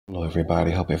Hello,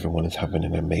 everybody. Hope everyone is having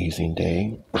an amazing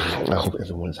day. I hope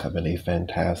everyone is having a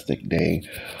fantastic day.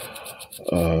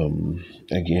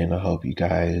 Again, I hope you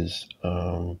guys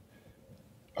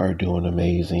are doing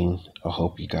amazing. I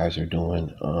hope you guys are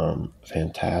doing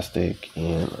fantastic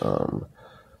and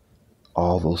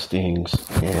all those things.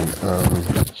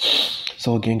 And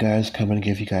so, again, guys, coming to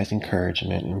give you guys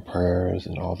encouragement and prayers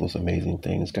and all those amazing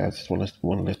things, guys. Just want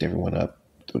to lift everyone up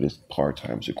through this hard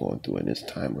times we're going through in this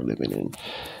time we're living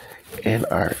in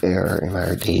our era, in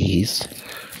our days.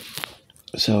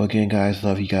 So again, guys,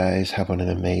 love you guys. Have an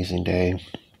amazing day.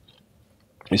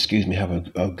 Excuse me. Have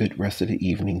a good rest of the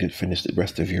evening. Good finish the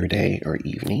rest of your day or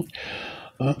evening.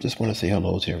 Just want to say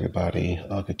hello to everybody.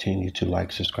 I'll continue to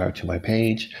like, subscribe to my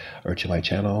page or to my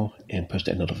channel, and push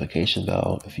that notification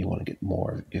bell if you want to get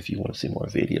more. If you want to see more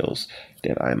videos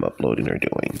that I'm uploading or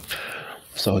doing.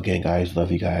 So again, guys,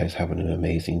 love you guys. Having an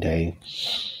amazing day.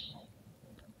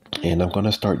 And I'm going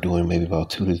to start doing maybe about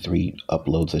 2 to 3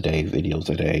 uploads a day, videos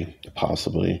a day,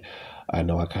 possibly. I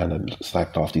know I kind of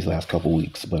slacked off these last couple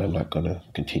weeks, but I'm not going to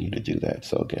continue to do that.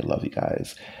 So again, love you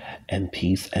guys, and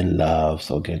peace and love.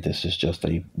 So again, this is just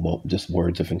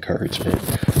words of encouragement.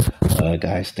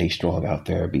 Guys, stay strong out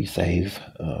there. Be safe.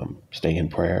 Stay in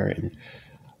prayer,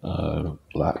 and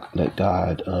let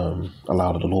God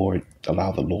allow the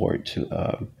Lord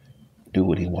to do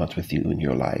what He wants with you in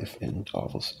your life and all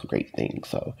those great things.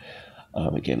 So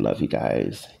again, love you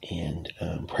guys, and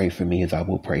pray for me as I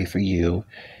will pray for you,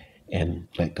 and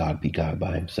let God be God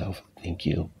by Himself. Thank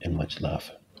you, and much love.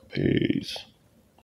 Peace.